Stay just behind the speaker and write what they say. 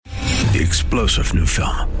the explosive new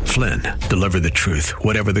film, Flynn, Deliver the Truth,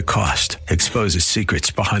 Whatever the Cost, exposes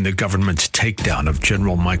secrets behind the government's takedown of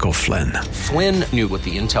General Michael Flynn. Flynn knew what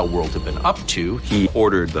the intel world had been up to. He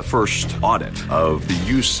ordered the first audit of the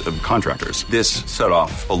use of contractors. This set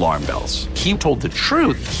off alarm bells. He told the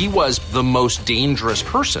truth. He was the most dangerous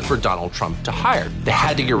person for Donald Trump to hire. They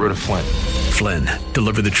had to get rid of Flynn. Flynn,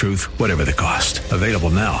 Deliver the Truth, Whatever the Cost. Available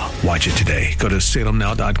now. Watch it today. Go to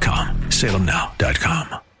salemnow.com.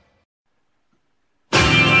 salemnow.com.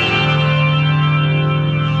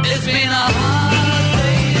 It's been a hard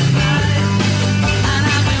day's night, and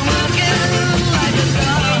I've been working like a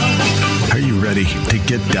dog. Are you ready to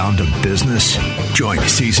get down to business? Join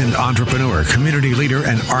seasoned entrepreneur, community leader,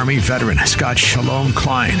 and Army veteran Scott Shalom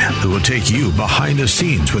Klein, who will take you behind the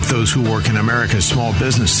scenes with those who work in America's small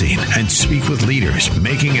business scene and speak with leaders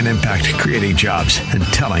making an impact, creating jobs, and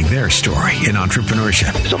telling their story in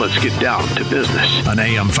entrepreneurship. So let's get down to business. On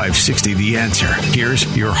AM 560, The Answer, here's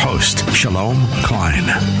your host, Shalom Klein.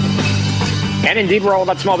 And indeed, we're all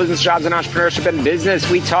about small business, jobs, and entrepreneurship and business.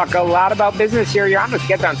 We talk a lot about business here. You're on with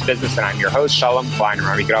Get Down to Business, and I'm your host, Shalom Klein.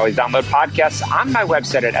 Remember, you can always download podcasts on my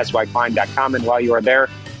website at syklein.com. And while you are there,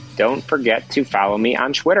 don't forget to follow me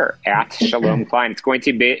on Twitter at Shalom Klein. It's going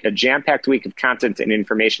to be a jam-packed week of content and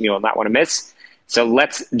information you will not want to miss. So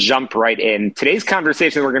let's jump right in. Today's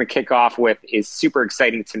conversation we're going to kick off with is super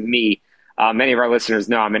exciting to me. Many of our listeners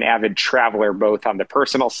know I'm an avid traveler, both on the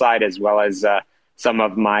personal side as well as some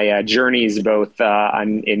of my journeys, both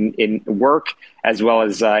in work as well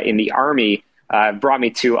as in the Army, brought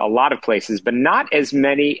me to a lot of places, but not as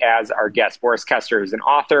many as our guest. Boris Kester is an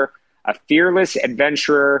author, a fearless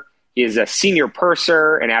adventurer. He is a senior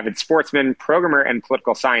purser, an avid sportsman, programmer, and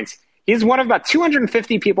political science. He's one of about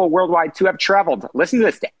 250 people worldwide to have traveled, listen to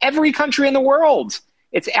this, to every country in the world.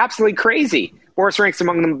 It's absolutely crazy. Boris ranks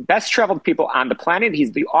among the best traveled people on the planet.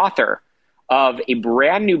 He's the author of a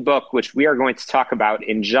brand new book, which we are going to talk about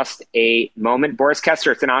in just a moment. Boris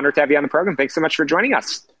Kester, it's an honor to have you on the program. Thanks so much for joining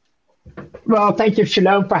us. Well, thank you,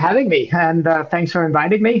 Shalom, for having me. And thanks for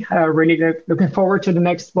inviting me. Really looking forward to the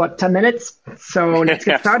next, 10 minutes. So let's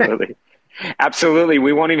get started. Absolutely.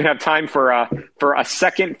 We won't even have time for a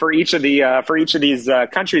second for each of these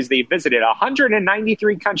countries that you visited.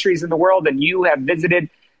 193 countries in the world, and you have visited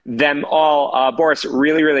them all. Boris,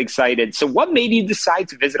 really, really excited. So what made you decide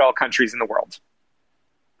to visit all countries in the world?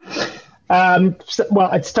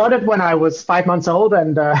 Well, it started when I was 5 months old,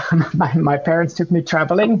 and my parents took me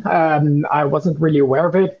traveling. I wasn't really aware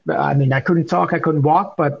of it. I mean, I couldn't talk, I couldn't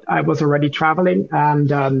walk, but I was already traveling, and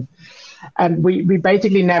we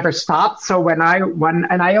basically never stopped. So when I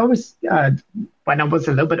always, when I was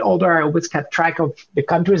a little bit older, I always kept track of the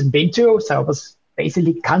countries I've been to. So I was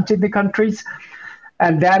basically counting the countries.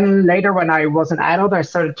 And then later, when I was an adult, I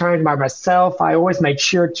started touring by myself. I always made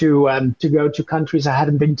sure to go to countries I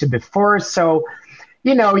hadn't been to before. So,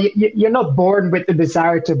 you're not born with the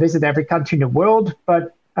desire to visit every country in the world,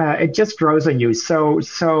 but it just grows on you. So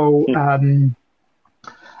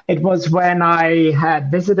it was when I had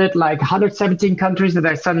visited like 117 countries that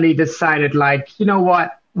I suddenly decided, you know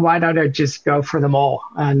what? Why don't I just go for them all?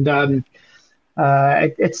 And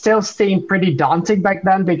it still seemed pretty daunting back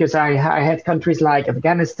then because I had countries like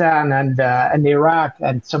Afghanistan and Iraq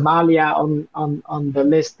and Somalia on the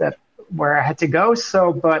list where I had to go.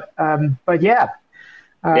 So, but yeah.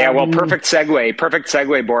 Well, perfect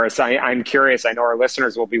segue, Boris. I'm curious. I know our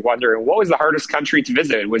listeners will be wondering, what was the hardest country to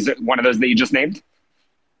visit? Was it one of those that you just named?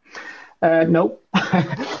 No.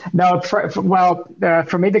 No. For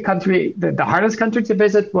me, the hardest country to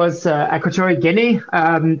visit was Equatorial Guinea.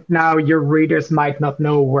 Now, your readers might not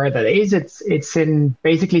know where that is. It's in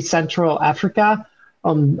basically Central Africa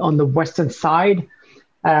on the western side,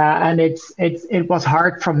 and it was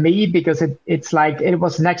hard for me because it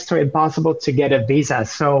was next to impossible to get a visa.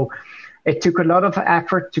 So it took a lot of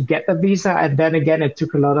effort to get the visa, and then again, it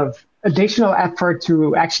took a lot of additional effort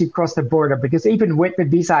to actually cross the border, because even with the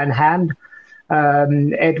visa in hand,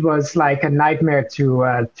 it was like a nightmare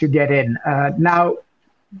to get in. Now,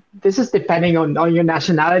 this is depending on your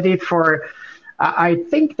nationality. I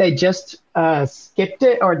think they just skipped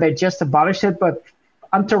it or they just abolished it, but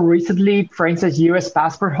until recently, for instance, U.S.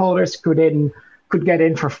 passport holders could get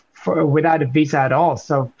in for without a visa at all.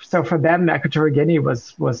 So for them, Equatorial Guinea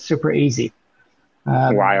was super easy.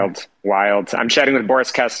 Wild. I'm chatting with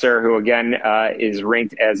Boris Kester, who again is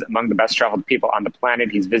ranked as among the best traveled people on the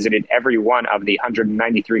planet. He's visited every one of the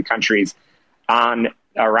 193 countries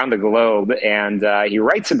around the globe, and he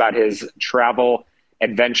writes about his travel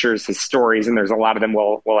adventures, his stories, and there's a lot of them.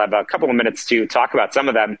 We'll have a couple of minutes to talk about some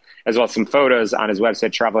of them, as well as some photos on his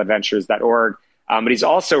website, traveladventures.org. but he's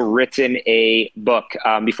also written a book.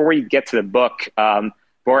 Before we get to the book,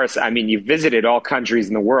 Boris, I mean, you've visited all countries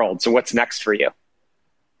in the world. So what's next for you?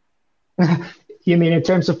 You mean in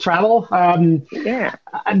terms of travel? Yeah.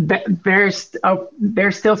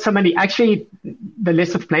 There's still so many. Actually, the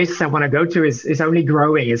list of places I want to go to is only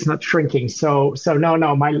growing. It's not shrinking. So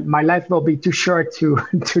no. My life will be too short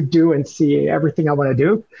to do and see everything I want to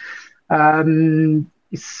do.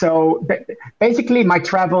 So basically, my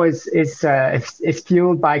travel is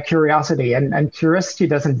fueled by curiosity, and curiosity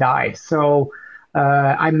doesn't die. So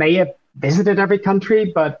I may have visited every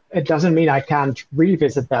country, but it doesn't mean I can't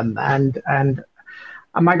revisit them. And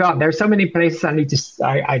oh my God, there's so many places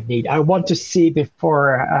I want to see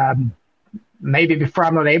before maybe before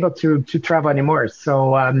I'm not able to travel anymore.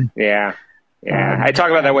 So yeah. I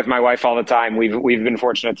talk about that with my wife all the time. We've been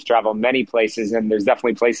fortunate to travel many places, and there's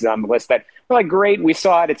definitely places on the list that we're like, great, we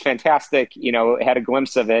saw it, it's fantastic, had a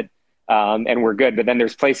glimpse of it, and we're good. But then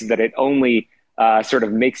there's places that it only sort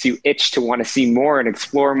of makes you itch to want to see more and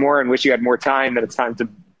explore more and wish you had more time, that it's time to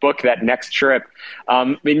book that next trip.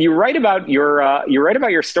 And you write about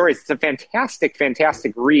your stories. It's a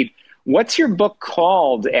fantastic read. What's your book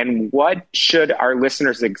called, and what should our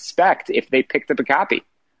listeners expect if they picked up a copy?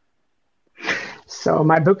 So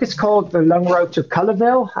my book is called The Long Road to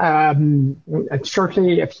Cullerville.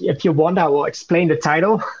 Shortly, if you want, I will explain the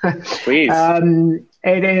title. Please.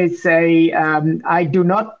 It is I do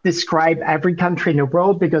not describe every country in the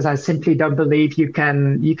world because I simply don't believe you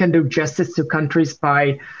can do justice to countries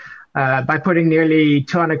by putting nearly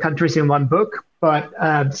 200 countries in one book.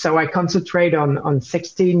 But so I concentrate on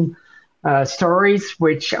 16 stories,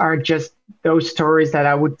 which are just those stories that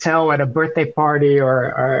I would tell at a birthday party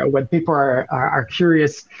or when people are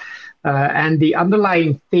curious. And the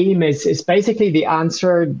underlying theme is basically the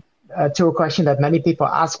answer to a question that many people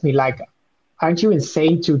ask me, like, aren't you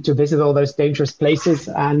insane to visit all those dangerous places?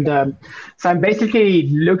 And so I'm basically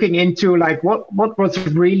looking into like what was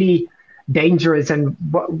really dangerous and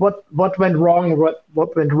what went wrong,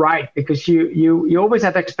 what went right, because you always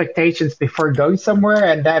have expectations before going somewhere,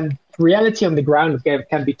 and then reality on the ground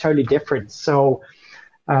can be totally different. So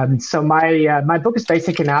my book is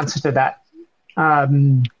basically an answer to that.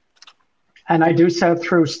 And I do so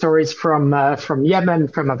through stories from Yemen,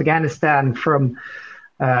 from Afghanistan, from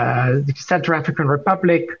the Central African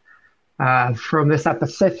Republic, from the South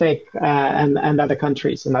Pacific, and other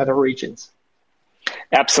countries and other regions.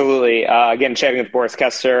 Absolutely. Again, chatting with Boris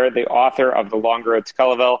Kester, the author of The Long Road to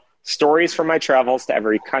Cullerville, Stories from My Travels to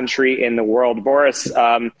Every Country in the World. Boris,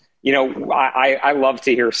 I love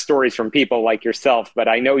to hear stories from people like yourself, but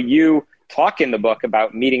I know you talk in the book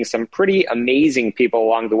about meeting some pretty amazing people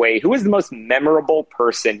along the way. Who is the most memorable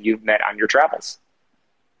person you've met on your travels?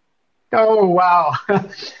 Oh, wow.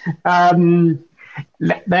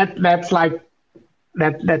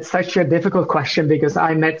 That's such a difficult question because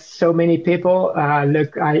I met so many people.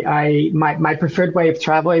 Look, my preferred way of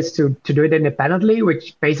travel is to do it independently,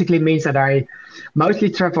 which basically means that I mostly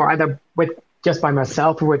travel either just by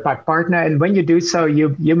myself or with my partner. And when you do so,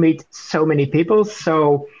 you meet so many people.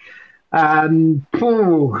 So, well,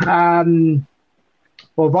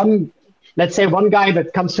 let's say one guy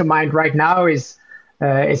that comes to mind right now is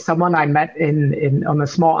someone I met on a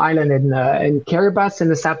small island in Kiribati in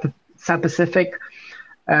the South Pacific,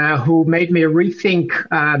 who made me rethink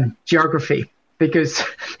geography, because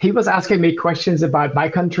he was asking me questions about my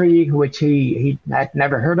country, which he had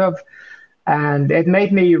never heard of. And it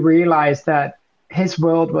made me realize that his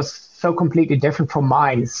world was so completely different from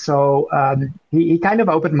mine. So he kind of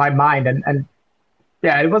opened my mind. And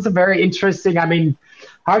yeah, it was a very interesting,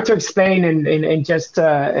 hard to explain in just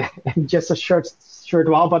a short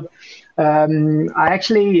while, but I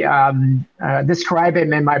actually describe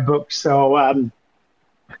him in my book. So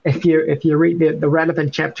if you read the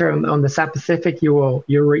relevant chapter on the South Pacific, you'll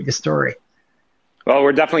read the story. Well,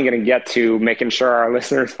 we're definitely going to get to making sure our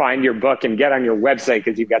listeners find your book and get on your website,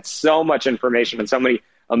 because you've got so much information and so many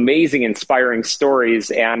amazing, inspiring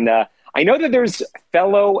stories. And I know that there's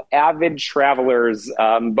fellow avid travelers,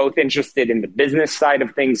 both interested in the business side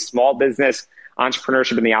of things, small business,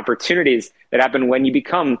 entrepreneurship, and the opportunities that happen when you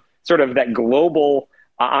become sort of that global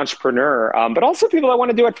entrepreneur, but also people that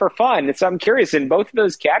want to do it for fun. So I'm curious, in both of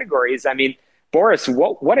those categories, Boris,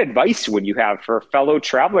 what advice would you have for fellow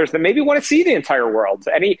travelers that maybe want to see the entire world?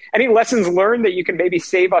 Any lessons learned that you can maybe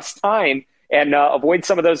save us time and avoid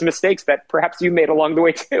some of those mistakes that perhaps you made along the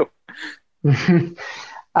way too?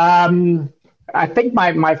 I think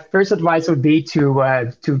my first advice would be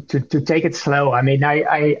to take it slow. I'm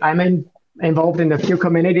involved in a few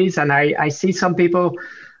communities, and I see some people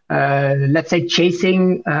let's say,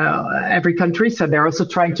 chasing every country. So they're also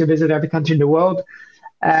trying to visit every country in the world.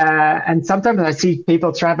 And sometimes I see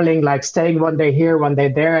people traveling, like staying one day here, one day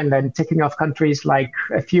there, and then ticking off countries like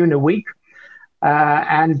a few in a week.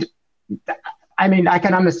 And I mean, I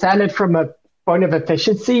can understand it from a point of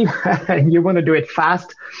efficiency, and you want to do it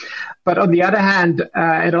fast. But on the other hand,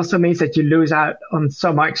 it also means that you lose out on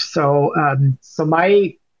so much. So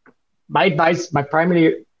my advice, my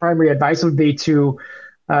primary advice would be to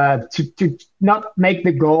not make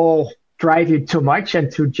the goal drive you too much,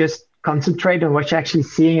 and to just concentrate on what you're actually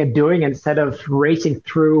seeing and doing instead of racing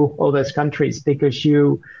through all those countries, because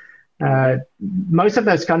most of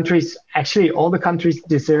those countries, actually all the countries,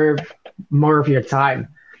 deserve more of your time.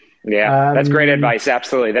 Yeah, that's great advice.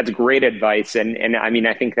 Absolutely. That's great advice. And I mean,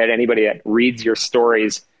 I think that anybody that reads your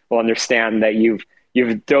stories will understand that you've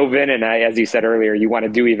dove in, and as you said earlier, you want to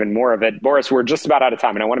do even more of it. Boris, we're just about out of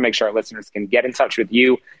time, and I want to make sure our listeners can get in touch with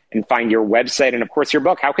you and find your website and, of course, your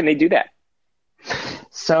book. How can they do that?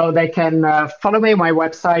 So they can follow me on my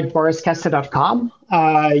website, boriskester.com.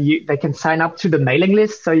 They can sign up to the mailing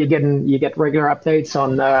list, so you get regular updates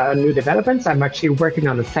on new developments. I'm actually working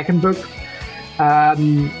on the second book.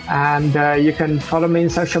 And you can follow me on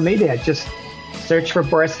social media. Just search for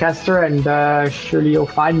Boris Kester, and surely you'll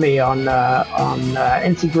find me on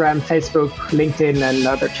Instagram, Facebook, LinkedIn, and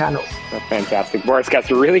other channels. That's fantastic. Boris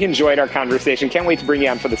Kester, really enjoyed our conversation. Can't wait to bring you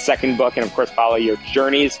on for the second book, and of course, follow your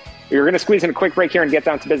journeys. We're going to squeeze in a quick break here and get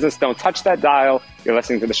down to business. Don't touch that dial. You're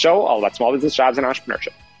listening to the show all about small business, jobs, and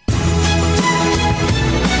entrepreneurship.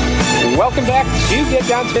 Welcome back to Get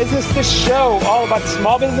Down to Business, the show all about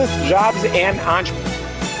small business, jobs, and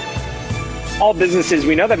entrepreneurship. All businesses,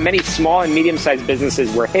 we know that many small and medium-sized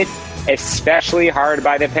businesses were hit especially hard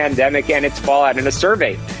by the pandemic and its fallout. And a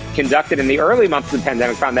survey conducted in the early months of the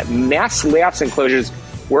pandemic found that mass layoffs and closures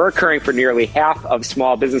were occurring for nearly half of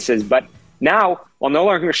small businesses. But now, while no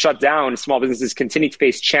longer shut down, small businesses continue to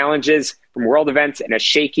face challenges from world events and a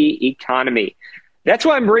shaky economy. That's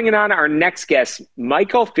why I'm bringing on our next guest,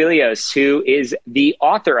 Michael Filios, who is the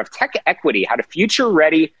author of Tech Equity, How to Future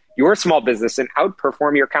Ready Your Small Business and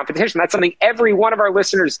Outperform Your Competition. That's something every one of our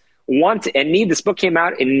listeners want and need. This book came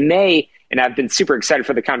out in May, and I've been super excited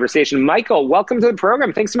for the conversation. Michael, welcome to the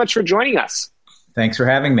program. Thanks so much for joining us. Thanks for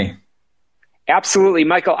having me. Absolutely.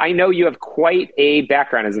 Michael, I know you have quite a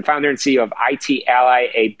background as the founder and CEO of IT Ally,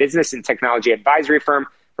 a business and technology advisory firm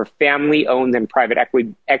for family-owned and private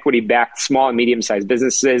equity-backed small and medium-sized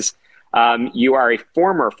businesses. You are a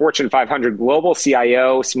former Fortune 500 global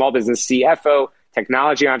CIO, small business CFO,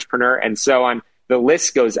 technology entrepreneur, and so on. The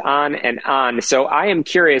list goes on and on. So I am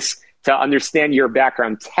curious to understand your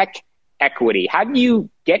background, tech equity. How did you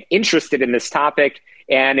get interested in this topic?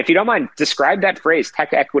 And if you don't mind, describe that phrase,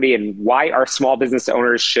 tech equity, and why our small business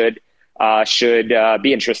owners should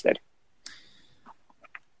be interested.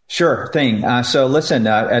 Sure thing. So listen,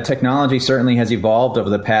 technology certainly has evolved over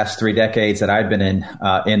the past 3 decades that I've been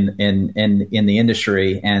in the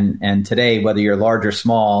industry. And today, whether you're large or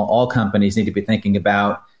small, all companies need to be thinking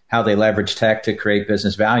about how they leverage tech to create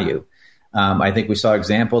business value. I think we saw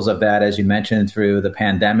examples of that, as you mentioned, through the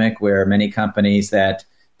pandemic, where many companies that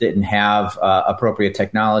didn't have appropriate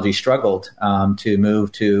technology struggled to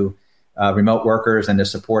move to remote workers and to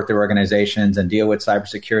support their organizations and deal with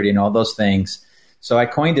cybersecurity and all those things. So I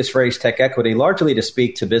coined this phrase, tech equity, largely to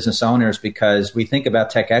speak to business owners, because we think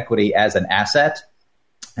about tech equity as an asset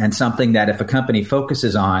and something that if a company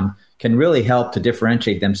focuses on can really help to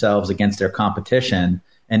differentiate themselves against their competition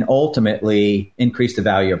and ultimately increase the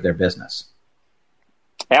value of their business.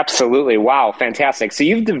 Absolutely. Wow. Fantastic. So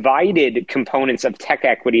you've divided components of tech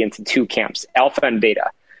equity into 2 camps, alpha and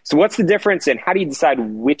beta. So what's the difference, and how do you decide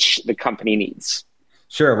which the company needs?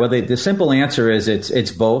 Sure. Well, the simple answer is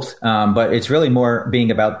it's both, but it's really more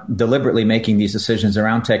being about deliberately making these decisions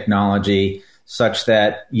around technology such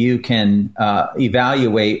that you can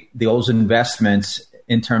evaluate those investments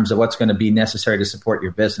in terms of what's going to be necessary to support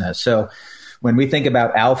your business. So when we think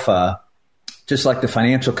about alpha, just like the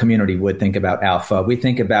financial community would think about alpha, we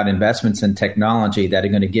think about investments in technology that are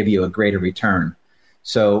going to give you a greater return.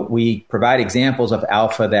 So we provide examples of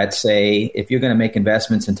alpha that say, if you're going to make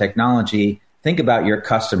investments in technology, think about your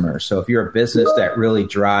customers. So if you're a business that really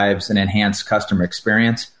drives an enhanced customer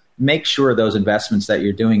experience, make sure those investments that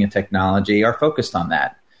you're doing in technology are focused on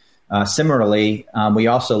that. Similarly, we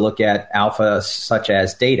also look at alpha such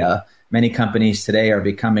as data. Many companies today are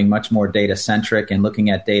becoming much more data-centric and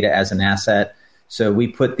looking at data as an asset. So we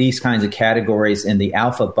put these kinds of categories in the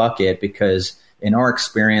alpha bucket because in our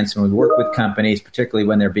experience, when we work with companies, particularly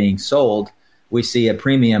when they're being sold, we see a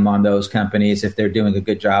premium on those companies if they're doing a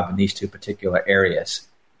good job in these 2 particular areas.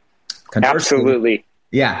 Absolutely.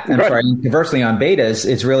 Yeah, I'm sorry. Conversely, on betas,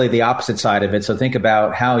 it's really the opposite side of it. So think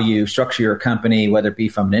about how you structure your company, whether it be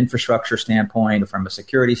from an infrastructure standpoint or from a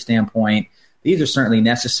security standpoint. These are certainly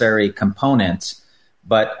necessary components,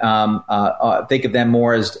 but think of them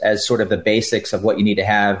more as sort of the basics of what you need to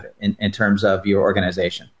have in terms of your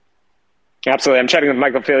organization. Absolutely. I'm chatting with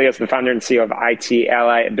Michael Filios, the founder and CEO of IT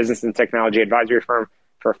Ally, a business and technology advisory firm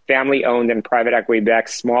for family-owned and private equity-backed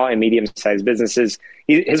small and medium-sized businesses.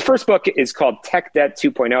 His first book is called Tech Debt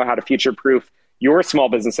 2.0, How to Future-Proof Your Small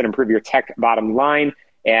Business and Improve Your Tech Bottom Line.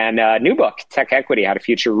 And a new book, Tech Equity, How to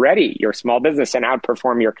Future-Ready Your Small Business and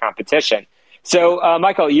Outperform Your Competition. So,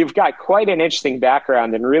 Michael, you've got quite an interesting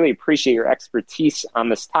background and really appreciate your expertise on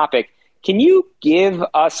this topic. Can you give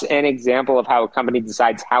us an example of how a company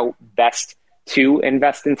decides how best to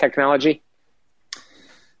invest in technology?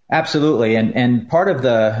 Absolutely. And part of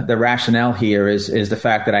the rationale here is the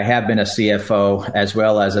fact that I have been a CFO as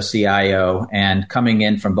well as a CIO, and coming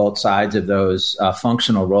in from both sides of those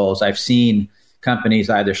functional roles, I've seen companies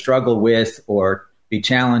either struggle with or be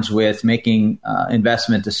challenged with making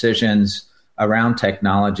investment decisions around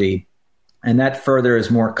technology. And that further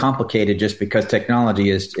is more complicated just because technology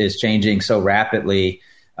is changing so rapidly,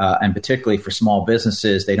 and particularly for small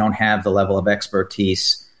businesses, they don't have the level of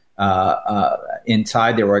expertise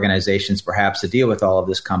inside their organizations, perhaps, to deal with all of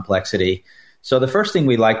this complexity. So the first thing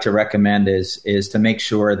we like to recommend is to make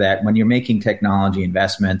sure that when you're making technology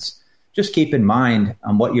investments, just keep in mind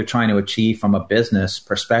what you're trying to achieve from a business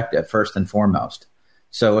perspective, first and foremost.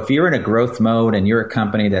 So if you're in a growth mode and you're a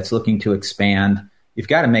company that's looking to expand, you've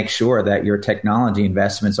got to make sure that your technology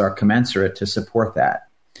investments are commensurate to support that.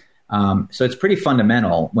 So it's pretty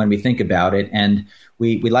fundamental when we think about it. And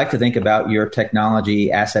we like to think about your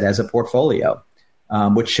technology asset as a portfolio,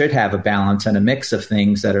 which should have a balance and a mix of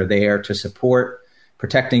things that are there to support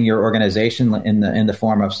protecting your organization in the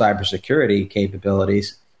form of cybersecurity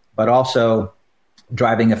capabilities, but also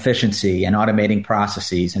driving efficiency and automating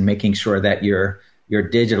processes and making sure that you're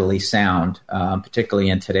digitally sound, particularly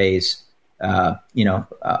in today's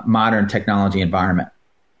modern technology environment.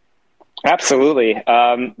 Absolutely.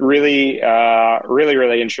 Really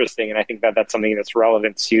interesting. And I think that that's something that's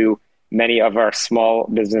relevant to many of our small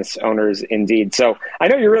business owners indeed. So I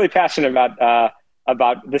know you're really passionate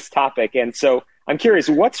about this topic. And so I'm curious,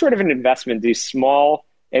 what sort of an investment do small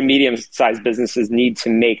and medium-sized businesses need to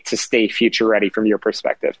make to stay future ready from your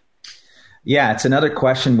perspective? Yeah, it's another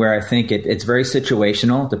question where I think it's very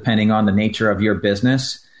situational depending on the nature of your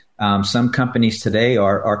business. Some companies today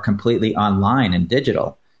are completely online and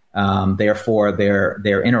digital. Therefore,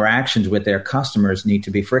 their interactions with their customers need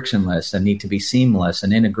to be frictionless and need to be seamless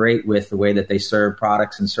and integrate with the way that they serve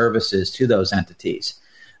products and services to those entities.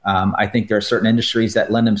 I think there are certain industries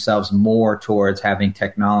that lend themselves more towards having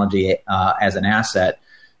technology as an asset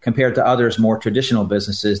compared to others, more traditional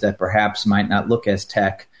businesses that perhaps might not look as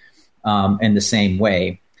tech in the same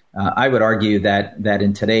way. I would argue that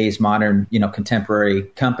in today's modern, contemporary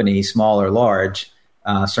companies, small or large,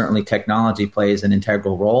 certainly technology plays an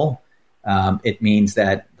integral role. It means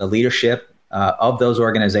that the leadership of those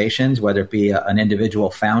organizations, whether it be an individual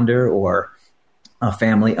founder or a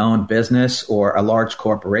family-owned business or a large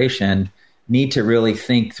corporation, need to really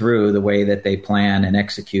think through the way that they plan and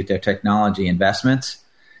execute their technology investments,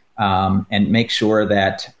 and make sure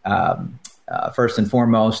that first and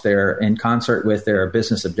foremost, they're in concert with their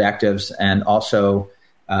business objectives and also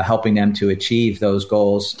helping them to achieve those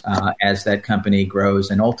goals as that company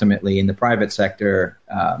grows. And ultimately, in the private sector,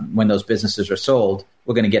 when those businesses are sold,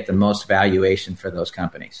 we're going to get the most valuation for those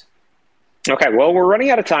companies. Okay, well, we're running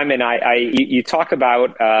out of time, and you talk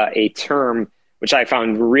about a term which I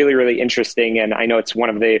found really interesting, and I know it's one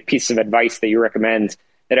of the pieces of advice that you recommend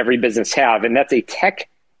that every business have, and that's a tech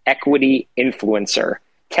equity influencer.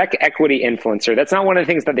 Tech equity influencer. That's not one of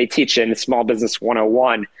the things that they teach in Small Business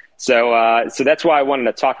 101. So that's why I wanted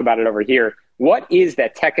to talk about it over here. What is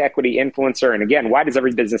that tech equity influencer? And again, why does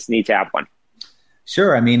every business need to have one?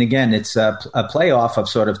 Sure. I mean, again, it's a play off of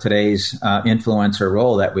sort of today's influencer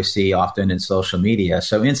role that we see often in social media.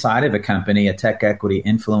 So inside of a company, a tech equity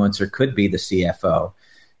influencer could be the CFO.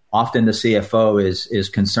 Often the CFO is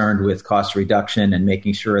concerned with cost reduction and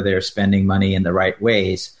making sure they're spending money in the right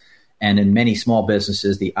ways. And in many small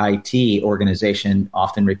businesses, the IT organization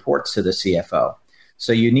often reports to the CFO.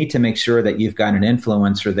 So you need to make sure that you've got an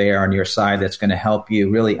influencer there on your side that's going to help you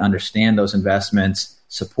really understand those investments,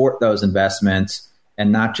 support those investments,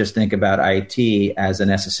 and not just think about IT as a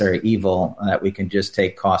necessary evil that we can just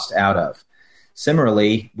take cost out of.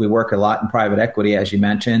 Similarly, we work a lot in private equity, as you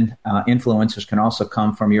mentioned. Influencers can also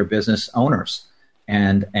come from your business owners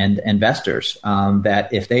and investors, that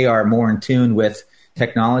if they are more in tune with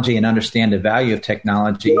technology and understand the value of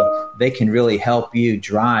technology, they can really help you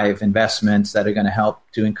drive investments that are going to help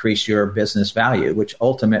to increase your business value, which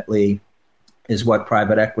ultimately is what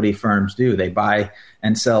private equity firms do. They buy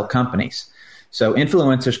and sell companies. So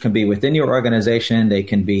influencers can be within your organization. They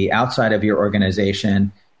can be outside of your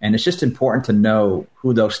organization. And it's just important to know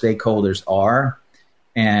who those stakeholders are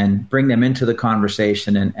and bring them into the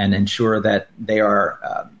conversation and ensure that they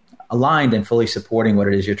are aligned and fully supporting what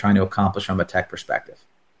it is you're trying to accomplish from a tech perspective.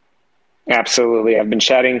 Absolutely. I've been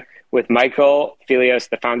chatting with Michael Filios,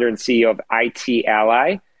 the founder and CEO of IT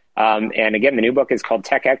Ally. And again, the new book is called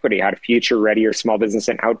Tech Equity, How to Future Ready Your Small Business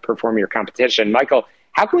and Outperform Your Competition. Michael,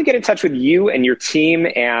 how can we get in touch with you and your team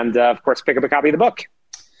and, of course, pick up a copy of the book?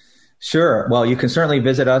 Sure. Well, you can certainly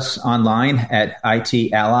visit us online at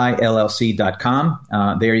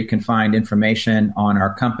italllyllc.com. There you can find information on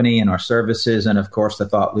our company and our services and, of course, the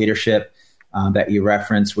thought leadership that you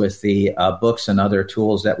reference with the books and other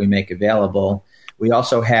tools that we make available. We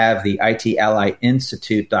also have the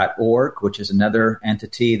itallyinstitute.org, which is another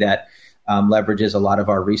entity that leverages a lot of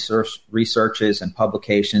our researches and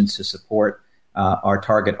publications to support our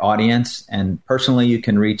target audience. And personally, you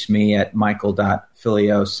can reach me at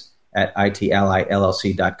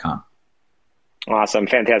michael.filios@italllyllc.com. Awesome.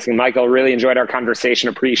 Fantastic. Michael, really enjoyed our conversation.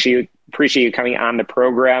 Appreciate you coming on the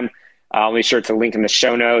program. I'll be sure to link in the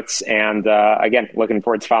show notes. And again, looking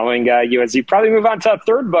forward to following you as you probably move on to a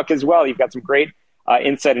third book as well. You've got some great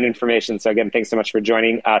insight and information. So again, thanks so much for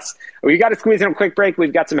joining us. We've got to squeeze in a quick break.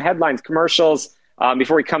 We've got some headlines, commercials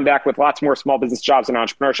before we come back with lots more small business jobs and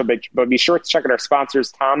entrepreneurship. But be sure to check out our sponsors,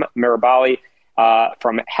 Tom Mirabali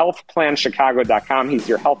from healthplanchicago.com. He's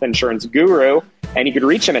your health insurance guru. And you can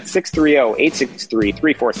reach him at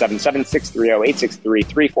 630-863-3477,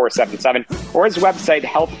 630-863-3477, or his website,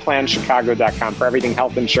 healthplanchicago.com, for everything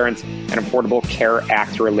health insurance and Affordable Care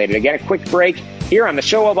Act related. Again, a quick break here on the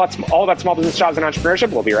show all about small business jobs and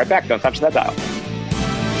entrepreneurship. We'll be right back. Don't touch that dial.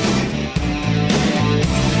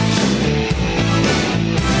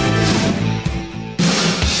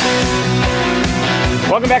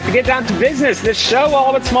 Welcome back to Get Down to Business, this show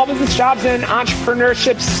all about small business jobs and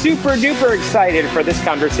entrepreneurship. Super duper excited for this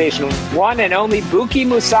conversation. One and only Buki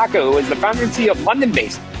Musako, who is the founder and CEO of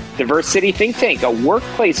London-based Diversity Think Tank, a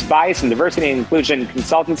workplace bias and diversity and inclusion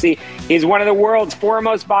consultancy. He's one of the world's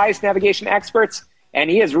foremost bias navigation experts, and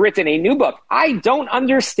he has written a new book, I Don't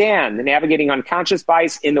Understand, Navigating Unconscious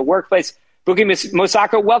Bias in the Workplace. Buki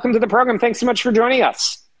Musako, welcome to the program. Thanks so much for joining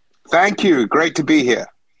us. Thank you. Great to be here.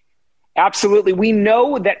 Absolutely. We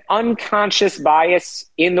know that unconscious bias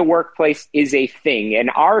in the workplace is a thing,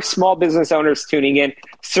 and our small business owners tuning in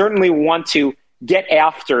certainly want to get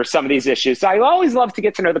after some of these issues. So I always love to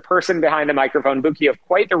get to know the person behind the microphone. Buki, you have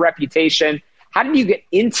quite the reputation. How did you get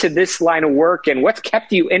into this line of work, and what's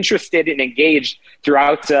kept you interested and engaged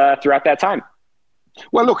throughout that time?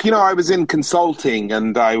 Well, look, I was in consulting,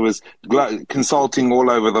 and I was consulting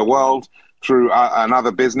all over the world through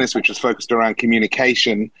another business which was focused around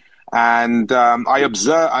communication. And I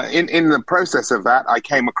observed in the process of that, I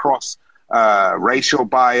came across racial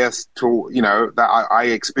bias that I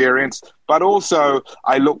experienced, but also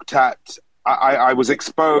I looked at, I was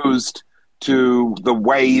exposed to the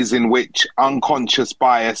ways in which unconscious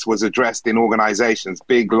bias was addressed in organizations,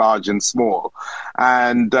 big, large, and small.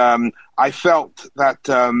 And I felt that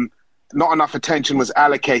not enough attention was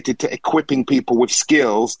allocated to equipping people with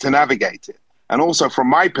skills to navigate it. And also, from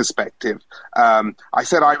my perspective, I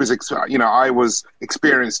said I was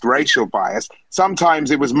experienced racial bias. Sometimes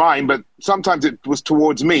it was mine, but sometimes it was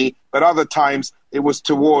towards me. But other times it was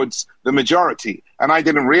towards the majority, and I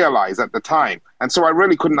didn't realize at the time. And so I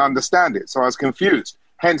really couldn't understand it. So I was confused.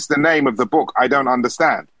 Hence the name of the book, I Don't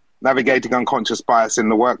Understand: Navigating Unconscious Bias in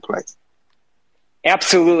the Workplace.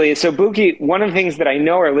 Absolutely. So, Buki, one of the things that I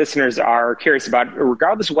know our listeners are curious about,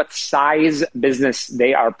 regardless of what size business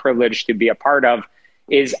they are privileged to be a part of,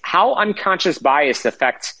 is how unconscious bias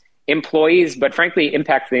affects employees, but frankly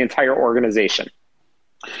impacts the entire organization.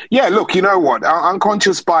 Yeah, look, you know what?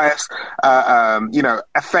 Unconscious bias,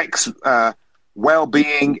 affects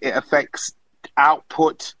well-being. It affects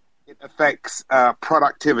output. It affects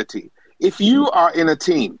productivity. If you are in a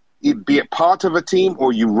team, be it part of a team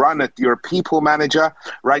or you're a people manager,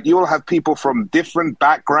 right? You'll have people from different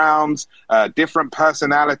backgrounds, different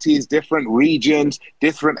personalities, different regions,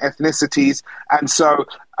 different ethnicities. And so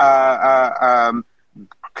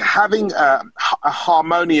having a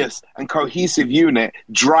harmonious and cohesive unit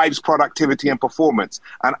drives productivity and performance.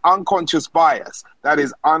 And unconscious bias, that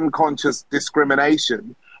is unconscious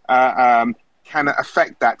discrimination, can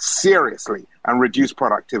affect that seriously and reduce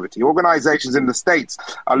productivity. Organizations in the States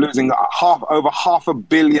are losing over $500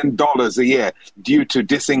 million a year due to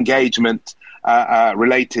disengagement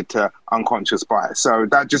related to unconscious bias. So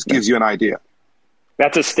that just gives you an idea.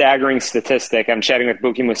 That's a staggering statistic. I'm chatting with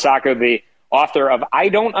Buki Musako, the author of I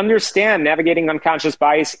Don't Understand Navigating Unconscious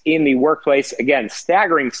Bias in the Workplace. Again,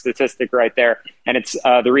 staggering statistic right there. And it's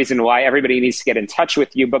the reason why everybody needs to get in touch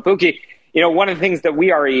with you. But Buki, one of the things that we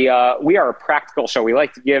are a practical show. We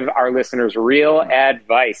like to give our listeners real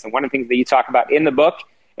advice. And one of the things that you talk about in the book,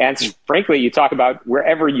 and frankly, you talk about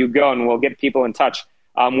wherever you go, and we'll get people in touch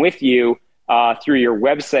with you through your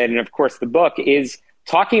website. And of course, the book is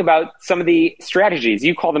talking about some of the strategies.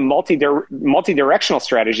 You call them multi-directional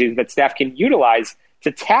strategies that staff can utilize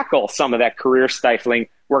to tackle some of that career-stifling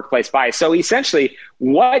workplace bias. So essentially,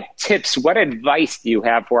 what tips, what advice do you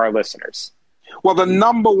have for our listeners? Well, the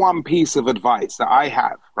number one piece of advice that I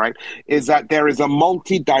have, right, is that there is a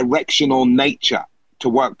multi-directional nature to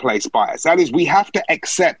workplace bias. That is, we have to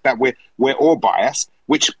accept that we're all biased,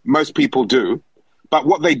 which most people do. But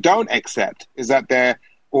what they don't accept is that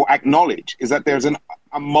acknowledge is that there's a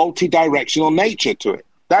multi-directional nature to it.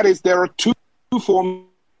 That is, there are two forms,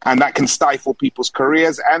 and that can stifle people's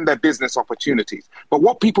careers and their business opportunities. But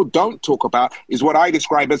what people don't talk about is what I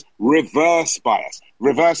describe as reverse bias.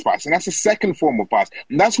 Reverse bias. And that's a second form of bias.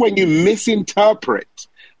 And that's when you misinterpret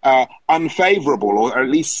unfavorable, or at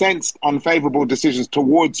least sensed unfavorable decisions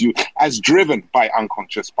towards you as driven by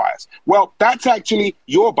unconscious bias. Well, that's actually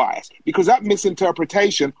your bias, because that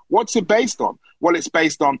misinterpretation, what's it based on? Well, it's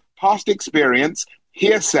based on past experience,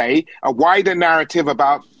 hearsay, a wider narrative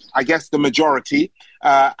about, I guess, the majority,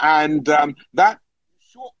 and that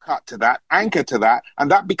shortcut to that, anchor to that, and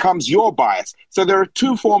that becomes your bias. So there are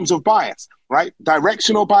two forms of bias, right?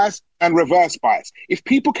 Directional bias and reverse bias. If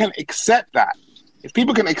people can accept that, and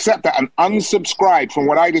unsubscribe from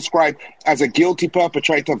what I describe as a guilty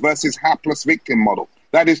perpetrator versus hapless victim model.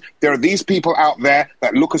 That is, there are these people out there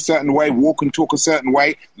that look a certain way, walk and talk a certain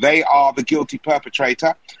way. They are the guilty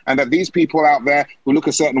perpetrator. And that these people out there who look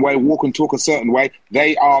a certain way, walk and talk a certain way,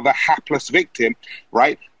 they are the hapless victim,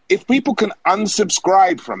 right? If people can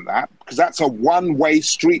unsubscribe from that, because that's a one-way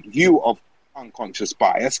street view of unconscious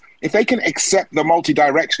bias, if they can accept the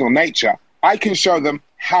multidirectional nature, I can show them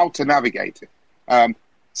how to navigate it.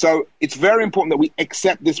 So it's very important that we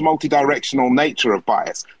accept this multidirectional nature of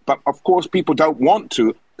bias. But of course, people don't want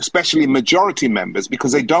to, especially majority members,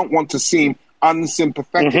 because they don't want to seem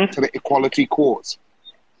unsympathetic to the equality cause.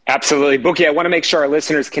 Absolutely. Buki, I want to make sure our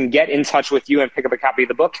listeners can get in touch with you and pick up a copy of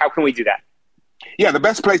the book. How can we do that? Yeah, the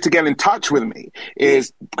best place to get in touch with me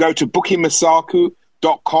is go to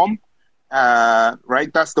bukimusako.com,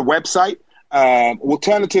 right? That's the website.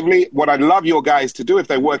 Alternatively, what I'd love your guys to do if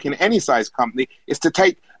they work in any size company is to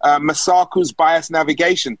take Musako's bias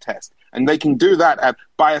navigation test. And they can do that at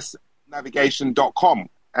biasnavigation.com.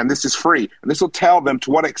 And this is free. And this will tell them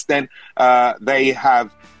to what extent they are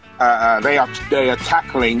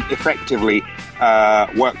tackling effectively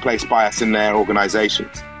workplace bias in their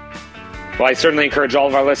organizations. Well, I certainly encourage all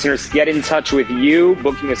of our listeners to get in touch with you,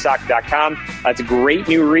 bukimusako.com. It's a great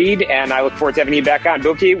new read, and I look forward to having you back on.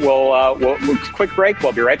 Buki, we'll quick break.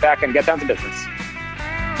 We'll be right back and get down to business.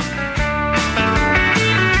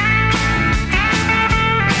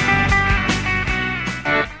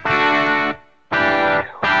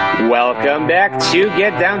 Welcome back to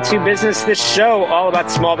Get Down to Business, the show all about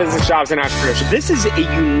small business, jobs, and entrepreneurship. This is a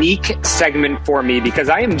unique segment for me because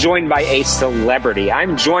I am joined by a celebrity.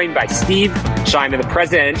 I'm joined by Steve Shyman, the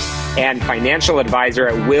president and financial advisor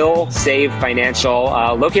at Will Save Financial,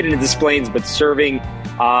 located in Des Plaines, but serving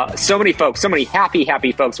so many folks, so many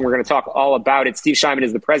happy folks, and we're going to talk all about it. Steve Shyman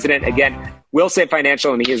is the president, again, Will Save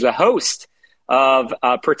Financial, and he is the host of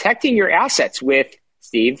Protecting Your Assets with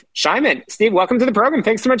Steve Shyman. Steve, welcome to the program.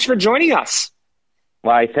 Thanks so much for joining us.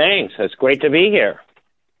 Why, thanks. It's great to be here.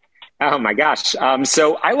 Oh, my gosh.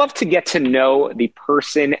 So I love to get to know the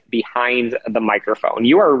person behind the microphone.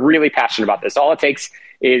 You are really passionate about this. All it takes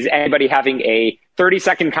is anybody having a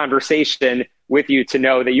 30-second conversation with you to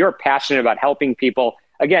know that you're passionate about helping people,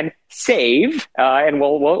 again, save. And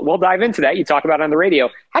we'll dive into that. You talk about it on the radio.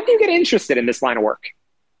 How did you get interested in this line of work?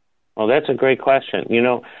 Well, that's a great question. You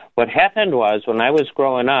know, what happened was when I was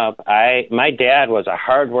growing up, my dad was a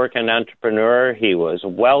hardworking entrepreneur. He was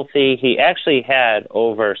wealthy. He actually had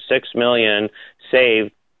over $6 million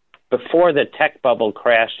saved before the tech bubble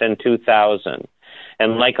crashed in 2000.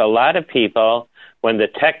 And like a lot of people, when the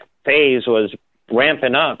tech phase was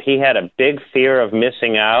ramping up, he had a big fear of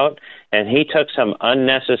missing out, and he took some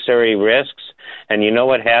unnecessary risks. And you know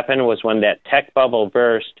what happened was when that tech bubble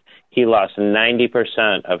burst, he lost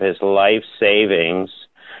 90% of his life savings,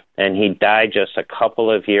 and he died just a couple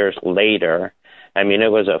of years later. I mean,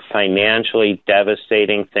 it was a financially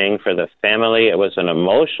devastating thing for the family. It was an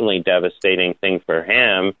emotionally devastating thing for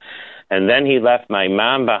him. And then he left my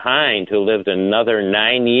mom behind, who lived another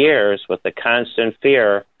 9 years with the constant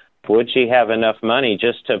fear, would she have enough money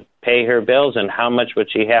just to pay her bills, and how much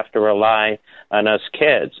would she have to rely on us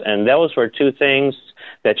kids? And those were two things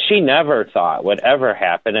that she never thought would ever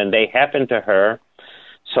happen, and they happened to her.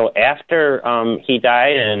 So after he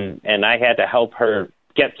died and I had to help her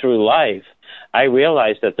get through life, I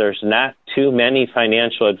realized that there's not too many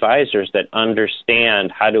financial advisors that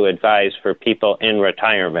understand how to advise for people in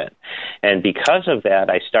retirement. And because of that,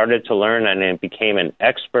 I started to learn and I became an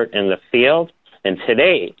expert in the field. And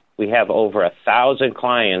today, we have over 1,000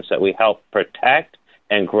 clients that we help protect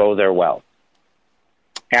and grow their wealth.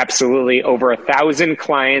 Absolutely. Over 1,000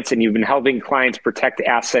 clients, and you've been helping clients protect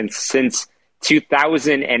assets since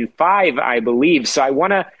 2005, I believe. So I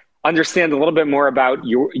want to understand a little bit more about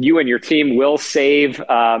you and your team, Will Save.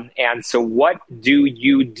 And so what do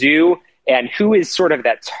you do, and who is sort of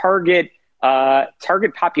that target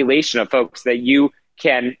population of folks that you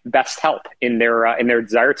can best help in their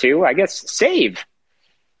desire to, I guess, save?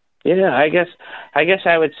 Yeah, I guess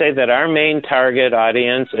I would say that our main target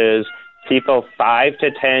audience is people 5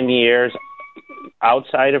 to 10 years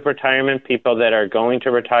outside of retirement, people that are going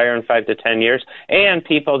to retire in 5 to 10 years, and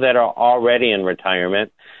people that are already in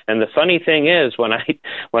retirement. And the funny thing is, when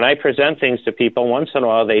I present things to people, once in a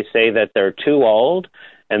while they say that they're too old,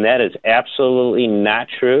 and that is absolutely not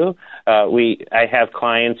true. I have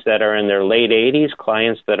clients that are in their late 80s,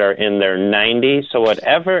 clients that are in their 90s. So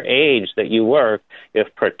whatever age that you work,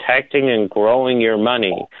 if protecting and growing your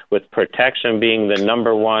money, with protection being the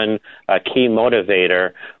number one key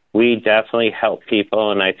motivator, we definitely help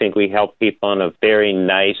people, and I think we help people in a very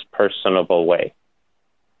nice, personable way.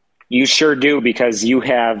 You sure do, because you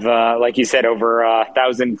have, like you said, over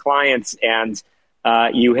 1,000 clients, and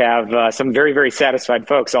you have some very, very satisfied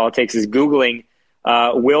folks. All it takes is Googling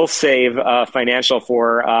Will Save Financial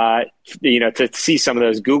for, to see some of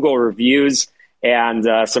those Google reviews and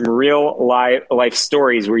some real life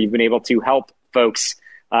stories where you've been able to help folks,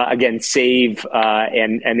 again, save.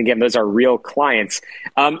 And again, those are real clients.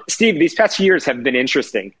 Steve, these past years have been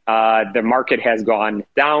interesting. The market has gone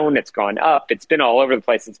down. It's gone up. It's been all over the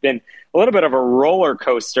place. It's been a little bit of a roller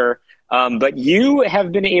coaster. But you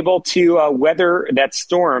have been able to weather that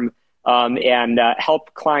storm and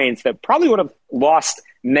help clients that probably would have lost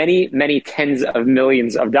many, many tens of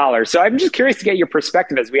millions of dollars. So I'm just curious to get your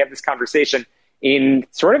perspective as we have this conversation in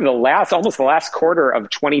sort of almost the last quarter of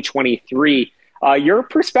 2023. Your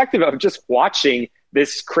perspective of just watching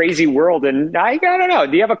this crazy world, and I don't know,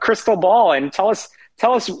 do you have a crystal ball? And tell us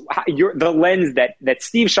the lens that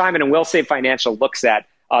Steve Shyman and Will Save Financial looks at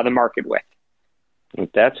the market with.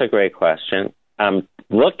 That's a great question. I'm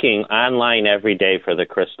looking online every day for the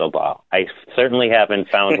crystal ball. I certainly haven't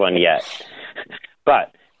found one yet.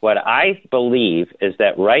 But what I believe is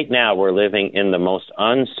that right now we're living in the most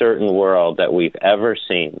uncertain world that we've ever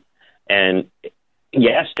seen. And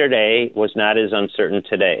yesterday was not as uncertain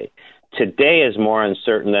today. Today is more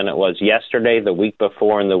uncertain than it was yesterday, the week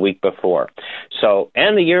before, and the week before.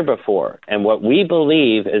 And the year before. And what we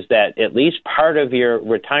believe is that at least part of your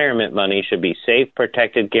retirement money should be safe,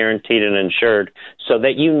 protected, guaranteed, and insured so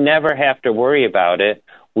that you never have to worry about it.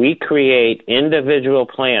 We create individual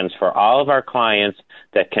plans for all of our clients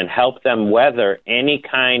that can help them weather any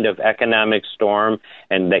kind of economic storm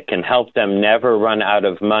and that can help them never run out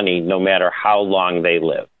of money no matter how long they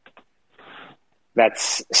live.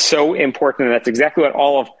 That's so important. And that's exactly what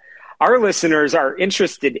all of our listeners are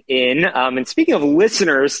interested in. And speaking of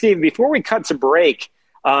listeners, Steve, before we cut to break,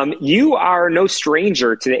 you are no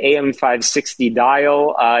stranger to the AM 560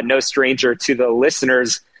 dial, no stranger to the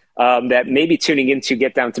listeners that may be tuning in to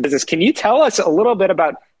Get Down to Business. Can you tell us a little bit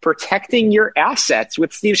about protecting your assets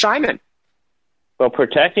with Steve Shyman? Well,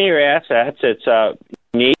 protecting your assets, it's a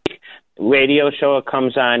unique radio show. It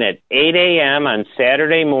comes on at 8 a.m. on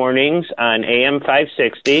Saturday mornings on AM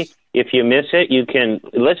 560. If you miss it, you can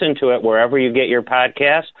listen to it wherever you get your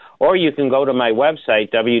podcasts, or you can go to my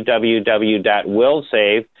website,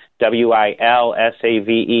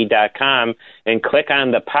 www.willsave.com, and click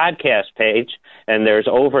on the podcast page. And there's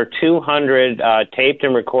over 200 taped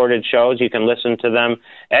and recorded shows. You can listen to them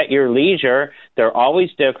at your leisure. They're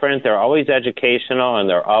always different, they're always educational, and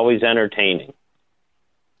they're always entertaining.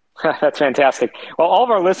 That's fantastic. Well, all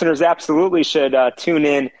of our listeners absolutely should tune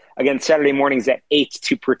in, again, Saturday mornings at 8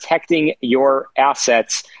 to Protecting Your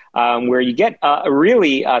Assets. where you get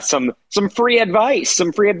really some free advice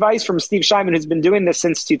from Steve Shyman, who's been doing this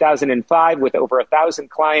since 2005 with over 1,000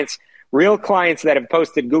 clients, real clients that have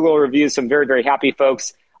posted Google reviews, some very, very happy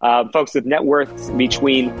folks. Folks with net worths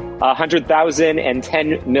between $100,000 and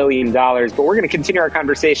 $10 million. But we're going to continue our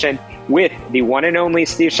conversation with the one and only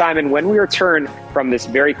Steve Shyman when we return from this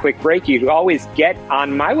very quick break. You can always get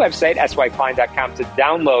on my website, SYKlein.com, to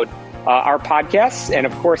download our podcasts. And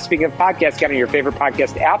of course, speaking of podcasts, get on your favorite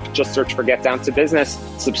podcast app. Just search for Get Down to Business.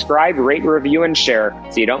 Subscribe, rate, review, and share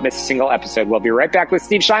so you don't miss a single episode. We'll be right back with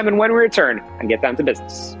Steve Shyman when we return on Get Down to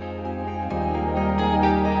Business.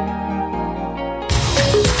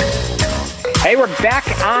 Hey, we're back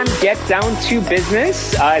on Get Down to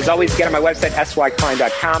Business. As always, get on my website,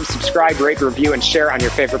 SYKlein.com. Subscribe, rate, review, and share on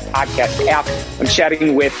your favorite podcast app. I'm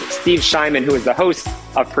chatting with Steve Shyman, who is the host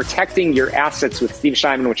of Protecting Your Assets with Steve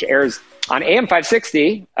Shyman, which airs on AM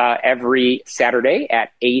 560 every Saturday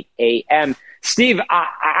at 8 a.m. Steve,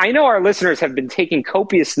 I know our listeners have been taking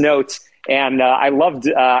copious notes, and I loved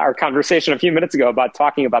our conversation a few minutes ago about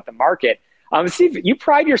talking about the market. Steve, you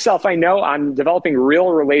pride yourself, I know, on developing real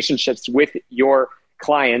relationships with your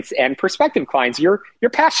clients and prospective clients. You're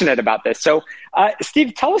passionate about this. So,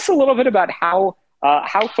 Steve, tell us a little bit about how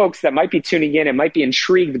folks that might be tuning in and might be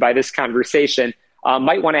intrigued by this conversation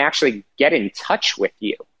might want to actually get in touch with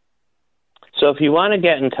you. So if you want to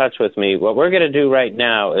get in touch with me, what we're going to do right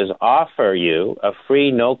now is offer you a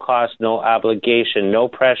free, no cost, no obligation, no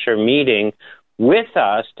pressure meeting with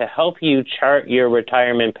us to help you chart your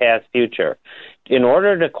retirement path future. In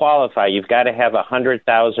order to qualify, you've got to have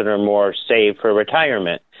 $100,000 or more saved for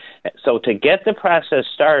retirement. So to get the process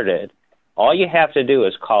started, all you have to do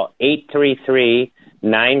is call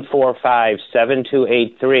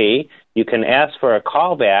 833-945-7283. You can ask for a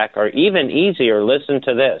call back, or even easier, listen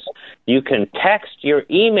to this. You can text your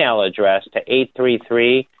email address to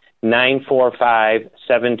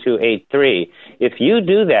 833-945-7283. If you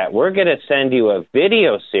do that, we're going to send you a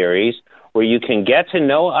video series where you can get to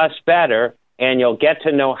know us better, and you'll get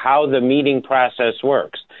to know how the meeting process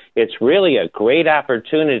works. It's really a great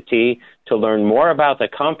opportunity to learn more about the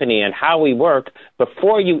company and how we work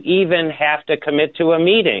before you even have to commit to a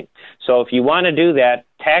meeting. So if you want to do that,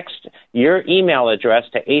 text your email address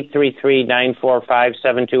to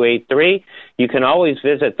 833-945-7283. You can always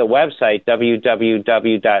visit the website,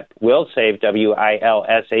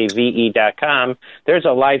 www.wilsave.com. There's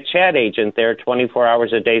a live chat agent there 24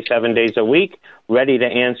 hours a day, 7 days a week, ready to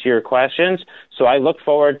answer your questions. So I look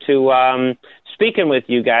forward to speaking with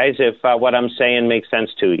you guys if what I'm saying makes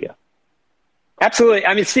sense to you. Absolutely.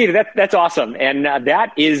 I mean, Steve, that's awesome. And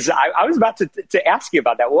that is, I was about to ask you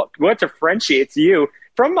about that. What differentiates you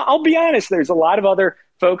from, I'll be honest, there's a lot of other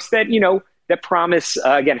folks that, that promise,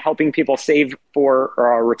 again, helping people save for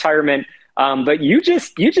retirement. But you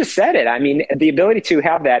just said it. I mean, the ability to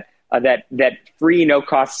have that free, no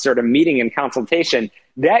cost sort of meeting and consultation,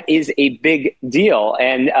 that is a big deal.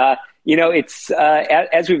 And, it's,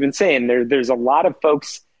 as we've been saying, there's a lot of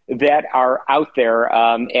folks that are out there.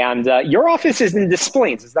 And your office is in Des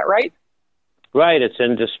Plaines, is that right? Right, it's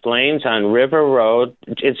in Des Plaines on River Road.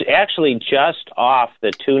 It's actually just off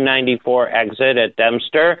the 294 exit at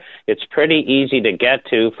Dempster. It's pretty easy to get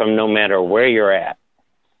to from no matter where you're at.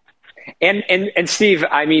 And Steve,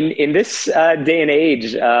 I mean, in this day and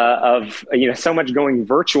age of so much going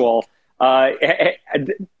virtual,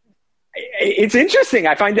 it's interesting.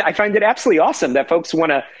 I find it absolutely awesome that folks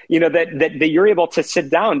want to, that you're able to sit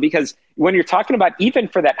down, because when you're talking about, even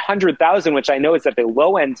for that 100,000, which I know is at the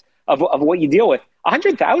low end of what you deal with,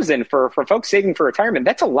 100,000 for folks saving for retirement,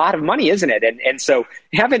 that's a lot of money, isn't it? And so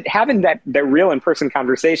having that real in-person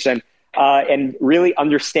conversation and really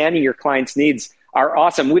understanding your clients' needs are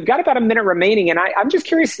awesome. We've got about a minute remaining, and I'm just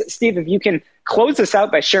curious, Steve, if you can close this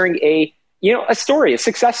out by sharing a story, a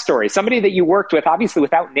success story, somebody that you worked with, obviously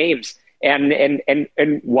without names, and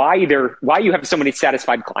why you have so many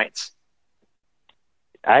satisfied clients.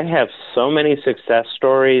 I have so many success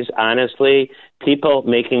stories, honestly. People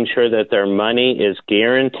making sure that their money is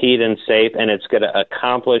guaranteed and safe, and it's going to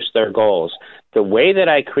accomplish their goals. The way that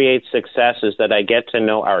I create success is that I get to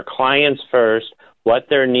know our clients first, what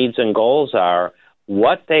their needs and goals are,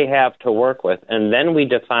 what they have to work with, and then we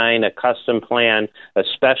define a custom plan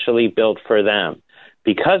especially built for them.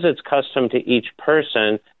 Because it's custom to each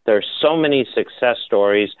person, there's so many success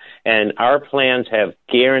stories, and our plans have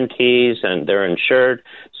guarantees and they're insured,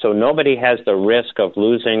 so nobody has the risk of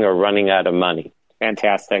losing or running out of money.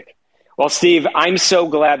 Fantastic. Well, Steve, I'm so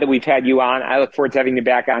glad that we've had you on. I look forward to having you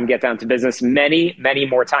back on Get Down to Business many, many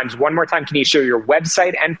more times. One more time, can you share your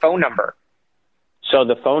website and phone number? So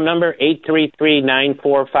the phone number,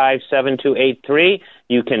 833-945-7283.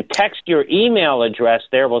 You can text your email address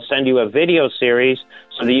there. We'll send you a video series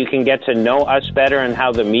so that you can get to know us better and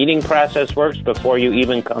how the meeting process works before you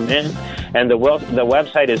even come in. And the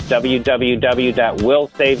website is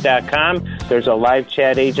www.willsave.com. There's a live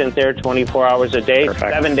chat agent there 24 hours a day,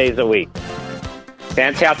 Perfect. 7 days a week.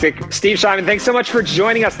 Fantastic. Steve Shyman, thanks so much for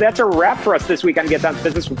joining us. That's a wrap for us this week on Get Down to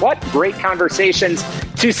Business. What great conversations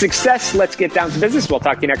to success. Let's get down to business. We'll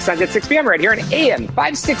talk to you next Sunday at 6 p.m. right here on AM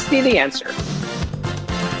 560 The Answer.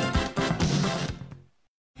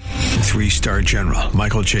 3-star General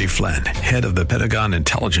Michael J. Flynn, head of the Pentagon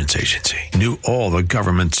Intelligence Agency, knew all the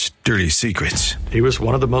government's dirty secrets. He was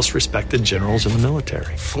one of the most respected generals in the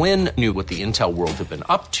military. Flynn knew what the intel world had been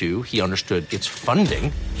up to. He understood its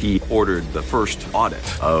funding. He ordered the first audit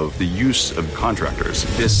of the use of contractors.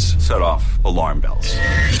 This set off alarm bells.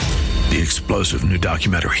 The explosive new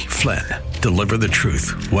documentary, Flynn, Deliver the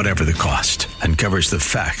Truth, Whatever the Cost, uncovers the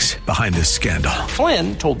facts behind this scandal.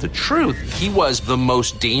 Flynn told the truth. He was the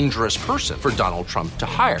most dangerous person for Donald Trump to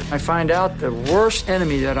hire. I find out the worst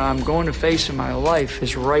enemy that I'm going to face in my life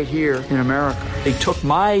is right here in America. They took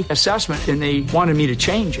my assessment and they wanted me to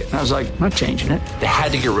change it. And I was like, I'm not changing it. They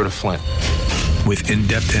had to get rid of Flynn. With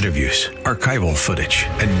in-depth interviews, archival footage,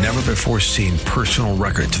 and never-before-seen personal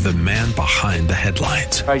records of the man behind the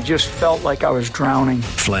headlines. I just felt like I was drowning.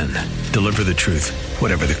 Flynn, Deliver the Truth,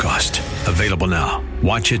 Whatever the Cost. Available now.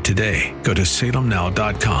 Watch it today. Go to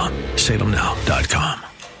salemnow.com. salemnow.com.